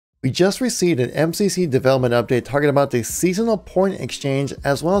We just received an MCC development update talking about the seasonal point exchange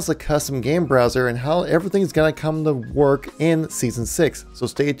as well as the custom game browser and how everything's gonna come to work in Season 6. So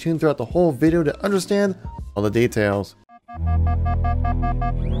stay tuned throughout the whole video to understand all the details.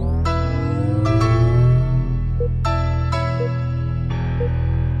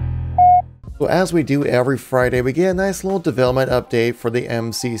 So as we do every Friday, we get a nice little development update for the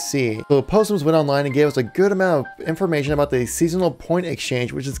MCC. So Postums went online and gave us a good amount of information about the seasonal point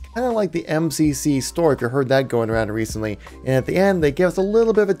exchange, which is kind of like the MCC store if you heard that going around recently. And at the end, they gave us a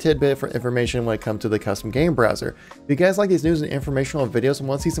little bit of a tidbit for information when it comes to the custom game browser. If you guys like these news and informational videos and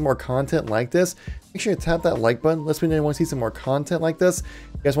want to see some more content like this, make sure you tap that like button. Let's me know you want to see some more content like this. If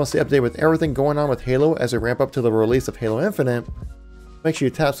you guys want to stay updated with everything going on with Halo as we ramp up to the release of Halo Infinite, make sure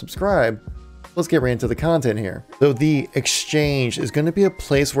you tap subscribe. Let's get right into the content here. So the exchange is going to be a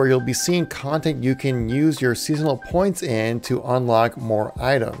place where you'll be seeing content you can use your seasonal points in to unlock more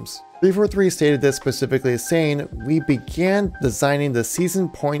items. 343 stated this specifically as saying, we began designing the season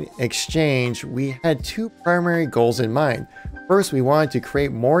point exchange. We had two primary goals in mind. First, we wanted to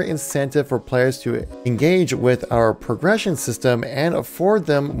create more incentive for players to engage with our progression system and afford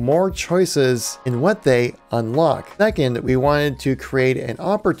them more choices in what they unlock. Second, we wanted to create an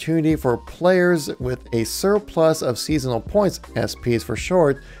opportunity for players with a surplus of seasonal points, SPs for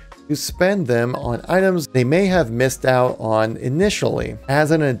short, to spend them on items they may have missed out on initially.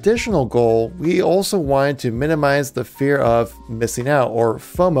 As an additional goal, we also wanted to minimize the fear of missing out, or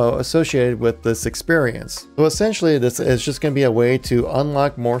FOMO, associated with this experience. So essentially, this is just going to be a way to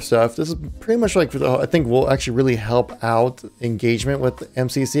unlock more stuff. This is pretty much like, I think will actually really help out engagement with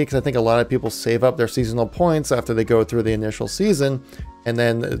MCC, because I think a lot of people save up their seasonal points after they go through the initial season. And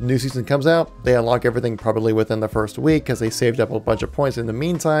then the new season comes out, they unlock everything probably within the first week because they saved up a bunch of points in the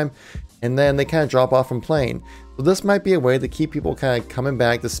meantime, and then they kind of drop off from playing. So this might be a way to keep people kind of coming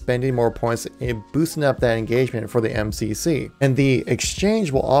back to spending more points and boosting up that engagement for the MCC. And the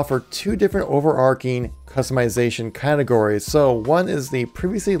exchange will offer two different overarching customization categories. So one is the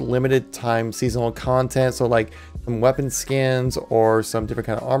previously limited time seasonal content, so like some weapon skins or some different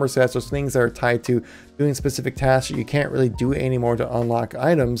kind of armor sets, or things that are tied to doing specific tasks that you can't really do anymore to unlock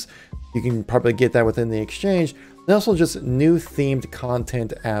items. You can probably get that within the exchange. And also just new themed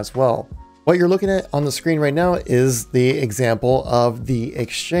content as well. What you're looking at on the screen right now is the example of the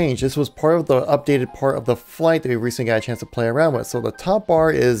exchange. This was part of the updated part of the flight that we recently got a chance to play around with. So the top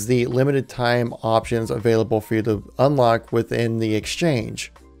bar is the limited time options available for you to unlock within the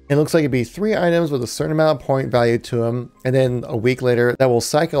exchange. It looks like it'd be 3 items with a certain amount of point value to them, and then a week later that will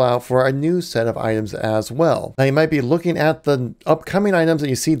cycle out for a new set of items as well. Now you might be looking at the upcoming items and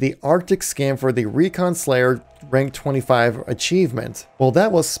you see the Arctic skin for the Recon Slayer rank 25 achievement. Well,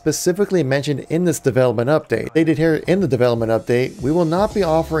 that was specifically mentioned in this development update. Stated here in the development update, we will not be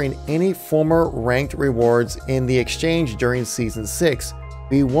offering any former ranked rewards in the exchange during Season 6.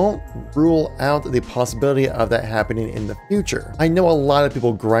 We won't rule out the possibility of that happening in the future. I know a lot of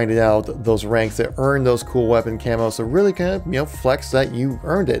people grinded out those ranks that earn those cool weapon camos, so really kind of, flex that you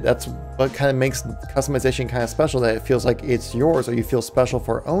earned it. That's what kind of makes customization kind of special, that it feels like it's yours or you feel special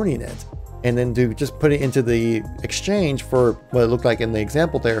for owning it. And then to just put it into the exchange for what it looked like in the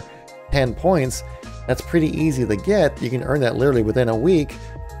example there, 10 points, that's pretty easy to get. You can earn that literally within a week,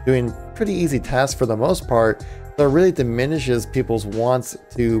 doing pretty easy tasks for the most part. So it really diminishes people's wants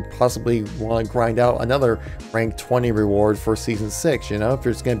to possibly want to grind out another rank 20 reward for Season 6, if you're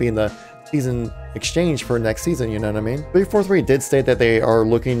just going to be in the season exchange for next season, you know what I mean? 343 did state that they are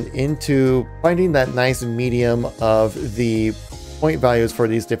looking into finding that nice medium of the point values for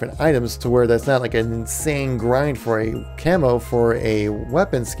these different items to where that's not like an insane grind for a camo for a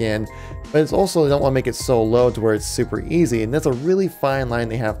weapon skin, but it's also, they don't want to make it so low to where it's super easy, and that's a really fine line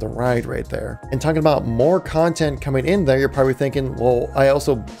they have to ride right there. And talking about more content coming in there, you're probably thinking, well, I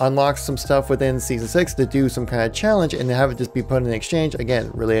also unlocked some stuff within Season 6 to do some kind of challenge and have it just be put in exchange.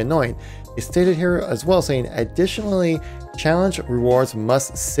 Again, really annoying. It's stated here as well saying, additionally, challenge rewards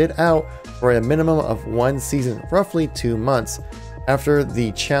must sit out for a minimum of 1 season, roughly 2 months. After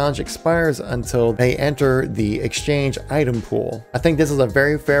the challenge expires until they enter the exchange item pool. I think this is a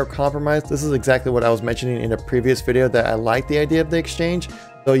very fair compromise. This is exactly what I was mentioning in a previous video, that I like the idea of the exchange.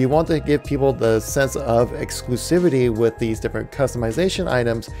 So you want to give people the sense of exclusivity with these different customization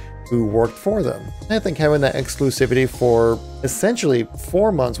items who worked for them. And I think having that exclusivity for essentially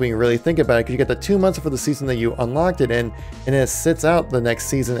 4 months when you really think about it, because you get the 2 months for the season that you unlocked it in, and it sits out the next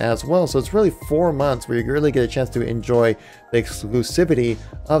season as well. So it's really 4 months where you really get a chance to enjoy the exclusivity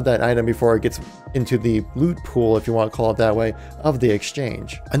of that item before it gets into the loot pool, if you want to call it that way, of the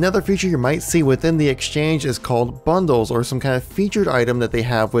exchange. Another feature you might see within the exchange is called bundles, or some kind of featured item that they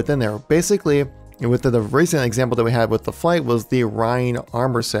have within there. Basically, with the recent example that we had with the Flight was the Rhine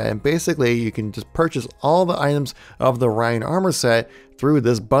armor set, and basically you can just purchase all the items of the Rhine armor set through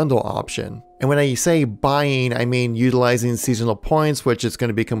this bundle option. And when I say buying, I mean utilizing seasonal points, which is going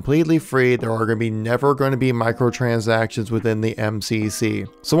to be completely free. There are never going to be microtransactions within the MCC.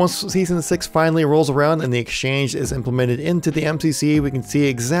 So once Season 6 finally rolls around and the exchange is implemented into the MCC, we can see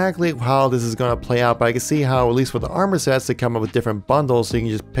exactly how this is going to play out. But I can see how, at least with the armor sets, they come up with different bundles, so you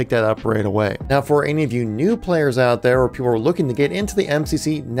can just pick that up right away. Now, for any of you new players out there, or people who are looking to get into the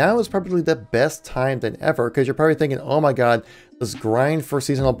MCC, now is probably the best time than ever, because you're probably thinking, oh my god, this grind for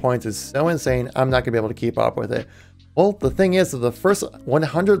seasonal points is so insane, I'm not going to be able to keep up with it. Well, the thing is that the first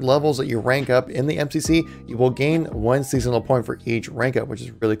 100 levels that you rank up in the MCC, you will gain 1 seasonal point for each rank up, which is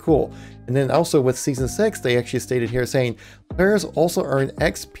really cool. And then also with Season 6, they actually stated here saying, players also earn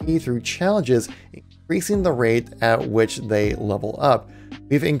XP through challenges, increasing the rate at which they level up.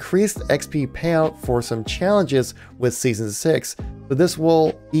 We've increased XP payout for some challenges with Season 6, so this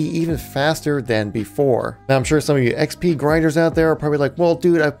will be even faster than before. Now, I'm sure some of you XP grinders out there are probably like, well,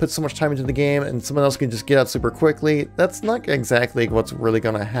 dude, I've put so much time into the game and someone else can just get out super quickly. That's not exactly what's really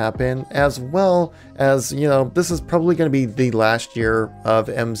going to happen, as well as, you know, this is probably going to be the last year of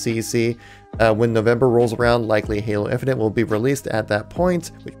MCC. When November rolls around, likely Halo Infinite will be released at that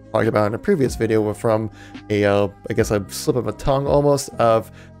point, which we talked about in a previous video from a, I guess a slip of a tongue almost,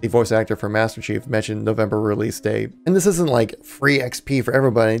 of the voice actor for Master Chief mentioned November release date. And this isn't like free XP for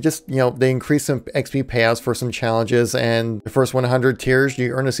everybody, just, you know, they increase some XP payouts for some challenges, and the first 100 tiers,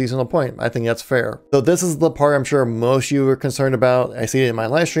 you earn a seasonal point. I think that's fair. So this is the part I'm sure most of you are concerned about. I see it in my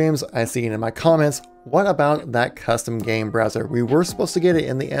live streams, I see it in my comments. What about that custom game browser? We were supposed to get it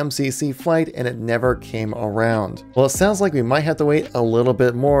in the MCC Flight and it never came around. Well, it sounds like we might have to wait a little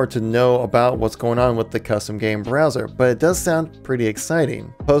bit more to know about what's going on with the custom game browser, but it does sound pretty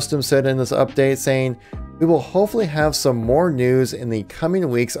exciting. Postum said in this update saying, we will hopefully have some more news in the coming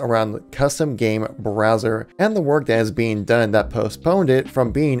weeks around the custom game browser and the work that is being done that postponed it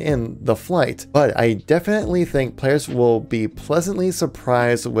from being in the Flight. But I definitely think players will be pleasantly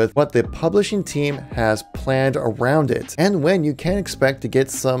surprised with what the publishing team has planned around it, and when you can expect to get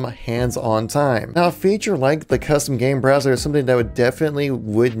some hands-on time. Now, a feature like the custom game browser is something that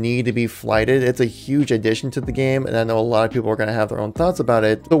would need to be flighted. It's a huge addition to the game, and I know a lot of people are going to have their own thoughts about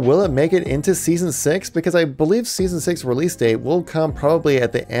it. So will it make it into Season 6? Because I believe Season 6 release date will come probably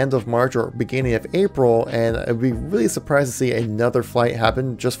at the end of March or beginning of April, and I'd be really surprised to see another flight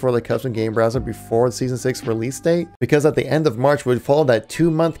happen just for the custom game browser before the Season 6 release date, because at the end of March would follow that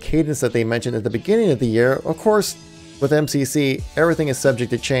 2-month cadence that they mentioned at the beginning of the year. Of course, with MCC, everything is subject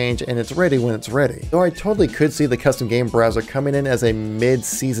to change and it's ready when it's ready. Though I totally could see the custom game browser coming in as a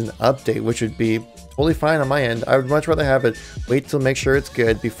mid-season update, which would be totally fine on my end. I would much rather have it wait till make sure it's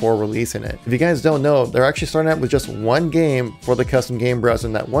good before releasing it. If you guys don't know, they're actually starting out with just one game for the custom game browser,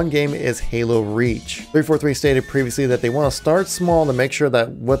 and that one game is Halo Reach. 343 stated previously that they want to start small to make sure that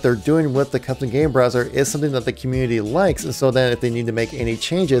what they're doing with the custom game browser is something that the community likes, and so then if they need to make any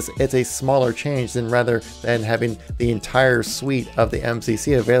changes, it's a smaller change rather than having the entire suite of the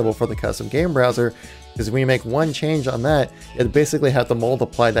MCC available for the custom game browser. Because when you make one change on that, it basically have to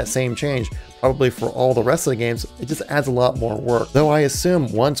multiply that same change probably for all the rest of the games. It just adds a lot more work. Though I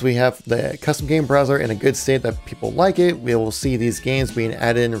assume once we have the custom game browser in a good state that people like it, we will see these games being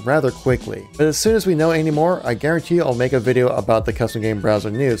added in rather quickly. But as soon as we know any more, I guarantee you I'll make a video about the custom game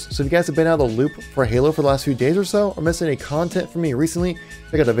browser news. So if you guys have been out of the loop for Halo for the last few days or so, or missed any content from me recently,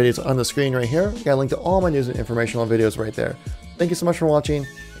 check out the videos on the screen right here. I got a link to all my news and informational videos right there. Thank you so much for watching.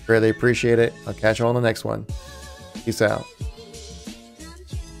 I greatly appreciate it. I'll catch you on the next one. Peace out.